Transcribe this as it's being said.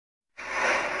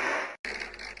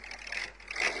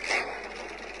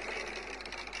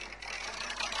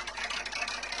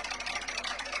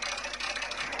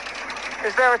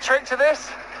Is there a trick to this?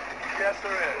 Yes,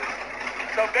 there is.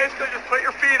 So basically just put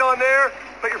your feet on there,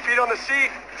 put your feet on the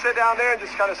seat, sit down there and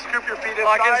just kind of scoop your feet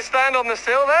inside. I can stand on the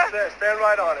sill there? That's it. Stand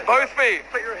right on it. Both feet?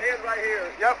 Put your hand right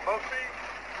here. Yep, both feet.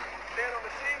 Stand on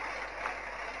the seat.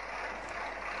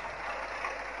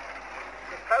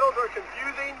 The pedals are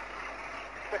confusing.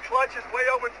 The clutch is way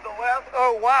over to the left.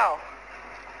 Oh, wow.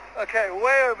 Okay,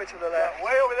 way over to the left. Yeah,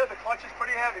 way over there. The clutch is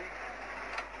pretty heavy.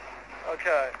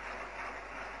 Okay.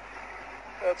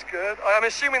 That's good. I'm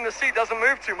assuming the seat doesn't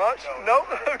move too much. No.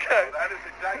 Okay. No, that is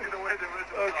exactly the way the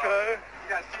original Okay.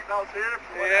 You got seat belts here.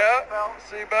 Yeah.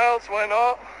 Seat belts, why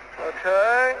not?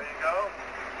 Okay. There you go.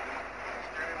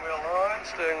 Steering wheel on.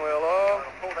 Steering wheel on.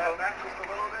 Pull that back just a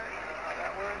little bit. How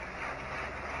that works.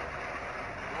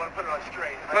 You want to put it on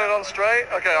straight. Put it on straight?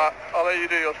 Okay, I'll let you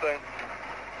do your thing.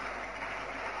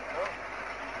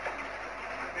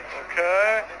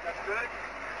 Okay. That's good.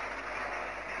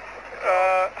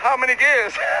 How many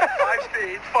gears? 5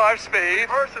 speeds. 5 speed.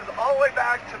 Reverse is all the way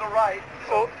back to the right.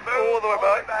 So all the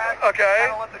way back. Okay.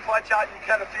 Kind of let the clutch out and you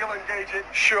kind of feel and engage it.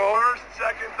 Sure. First,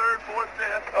 second, third, fourth,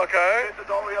 fifth. Okay. Hit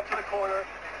all the way up to the corner.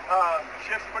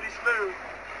 Shift's pretty smooth.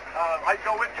 I can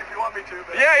go with you if you want me to.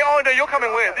 But Yeah, oh no, you're coming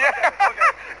with. Yeah.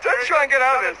 Okay. Don't try and get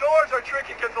out of this. The doors are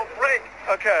tricky because they'll break.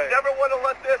 Okay. You never want to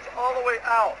let this all the way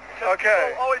out.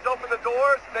 Okay. People always open the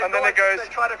doors. And then it goes.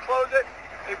 They try to close it.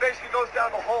 It basically goes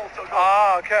down the hole. So it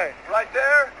goes okay. right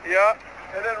there. Yeah.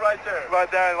 And then right there. Right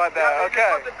there and right there. Yeah,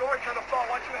 Okay. the door kind of fall.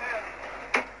 Watch your hand.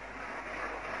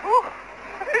 Whew.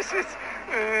 This is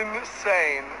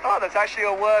insane. Oh, there's actually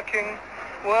a working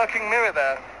mirror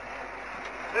there.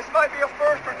 This might be a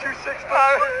first for 2.6.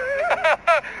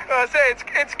 I say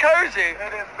it's cozy.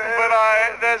 It is but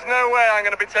there's no way I'm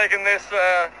going to be taking this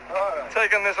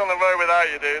taking this on the road without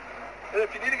you, dude. And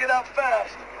if you need to get out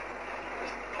fast,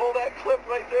 just pull that clip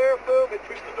right there, boom, and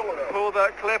push the door up. Pull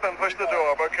that clip and push the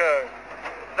door up. Okay.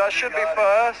 That should be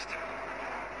first.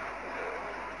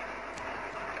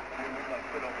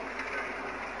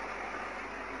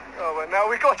 Oh, but now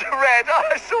we got to red.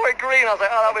 I saw it green. I was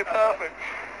like, oh, that'll be perfect.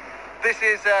 This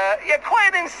is, quite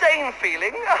an insane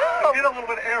feeling. You get a little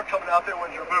bit of air coming out there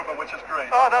when you're moving, which is great.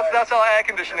 Oh, that's our air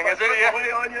conditioning, is it? Yeah. On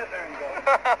you, there you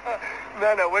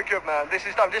go. No, we're good, man.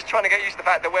 I'm just trying to get used to the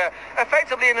fact that we're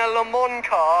effectively in a Le Mans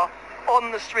car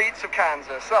on the streets of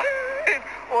Kansas.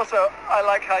 Also, I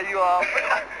like how you are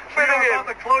fitting in.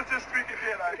 The closest we can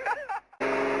get, I think.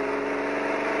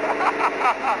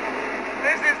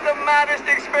 This is the maddest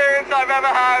experience I've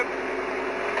ever had.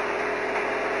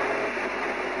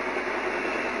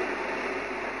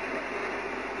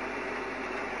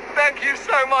 Thank you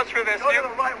so much for this. Go to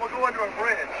the right, we'll go under a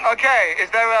bridge. Okay,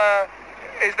 is there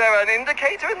an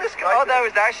indicator in this car? Right, there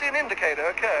is actually an indicator,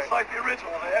 okay. It's like the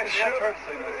original, they actually have turn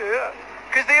signals. Yeah.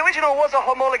 Because the original was a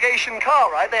homologation car,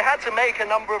 right? They had to make a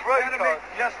number of road cars.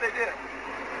 Yes, they did.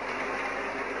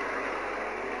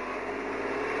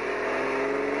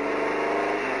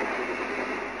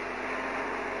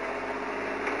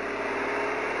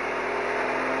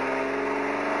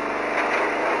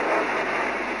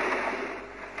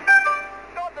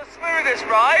 Smoothest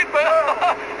ride, but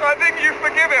I think you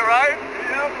forgive it, right?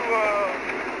 Yep.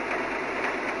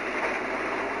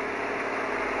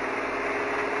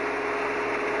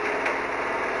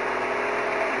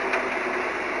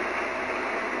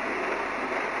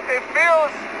 It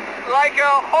feels like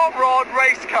a hot rod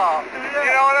race car. Yeah.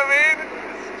 You know what I mean?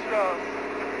 It's just...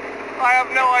 I have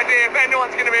no idea if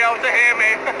anyone's going to be able to hear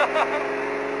me.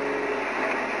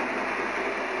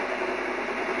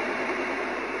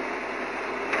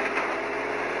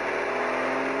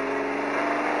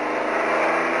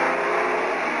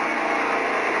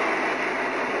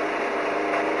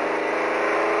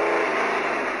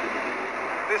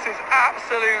 This is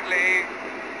absolutely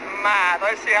mad.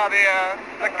 I see how the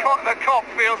cop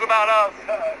feels about us.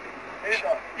 They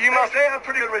have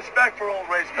pretty good respect for old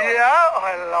race cars. Yeah,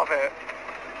 I love it.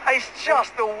 It's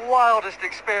just the wildest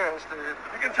experience, dude.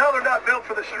 You can tell they're not built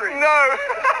for the street. No,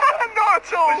 not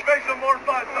at all. Which makes them more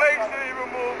fun. Makes it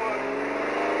even more fun.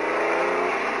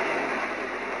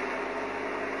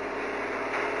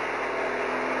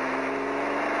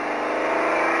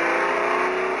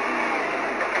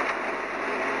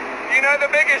 You know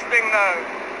the biggest thing though?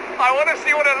 I want to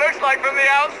see what it looks like from the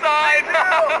outside.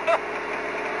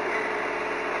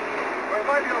 Or it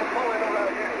might be able to pull in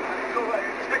around here. Go right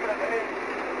here. Stick it at the head.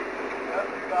 Yep,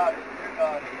 you got it. You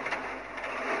got it.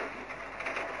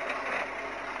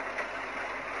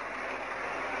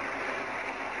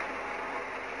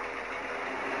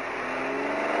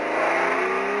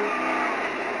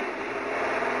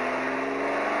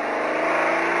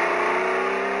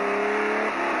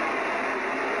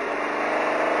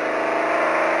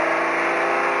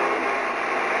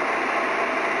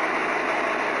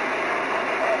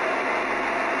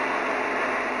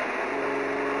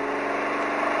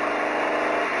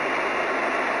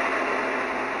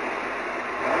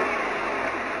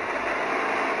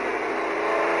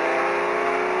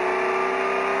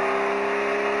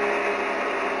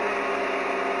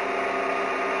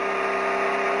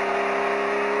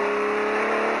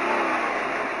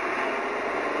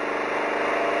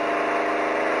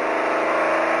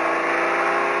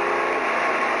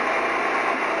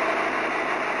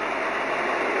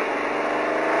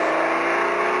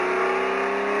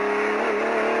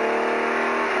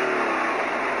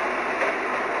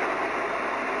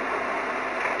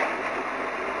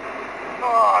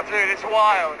 It's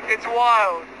wild. It's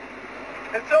wild.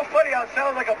 It's so funny how it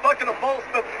sounds like a bucket of bolts,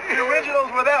 but the originals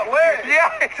were that way.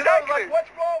 Yeah, exactly. I was like, what's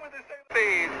wrong with this thing?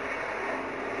 Speed.